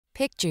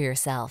Picture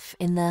yourself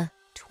in the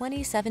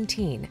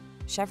 2017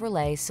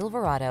 Chevrolet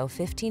Silverado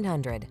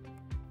 1500.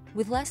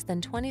 With less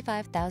than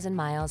 25,000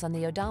 miles on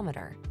the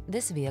odometer,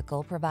 this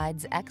vehicle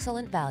provides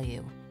excellent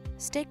value.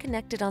 Stay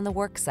connected on the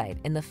worksite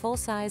in the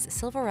full-size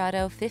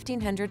Silverado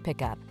 1500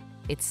 pickup.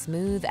 Its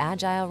smooth,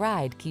 agile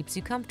ride keeps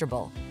you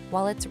comfortable,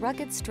 while its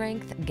rugged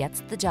strength gets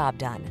the job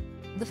done.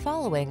 The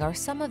following are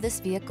some of this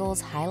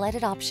vehicle's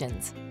highlighted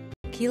options: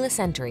 keyless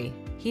entry,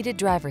 heated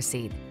driver's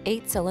seat,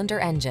 8-cylinder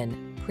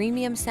engine,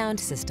 premium sound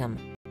system,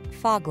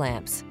 fog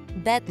lamps,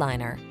 bed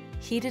liner,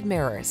 heated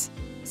mirrors,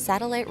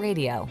 satellite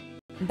radio,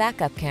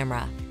 backup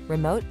camera,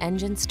 remote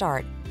engine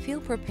start. Feel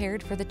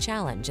prepared for the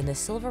challenge in the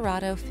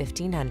Silverado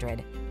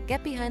 1500.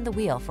 Get behind the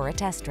wheel for a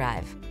test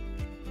drive.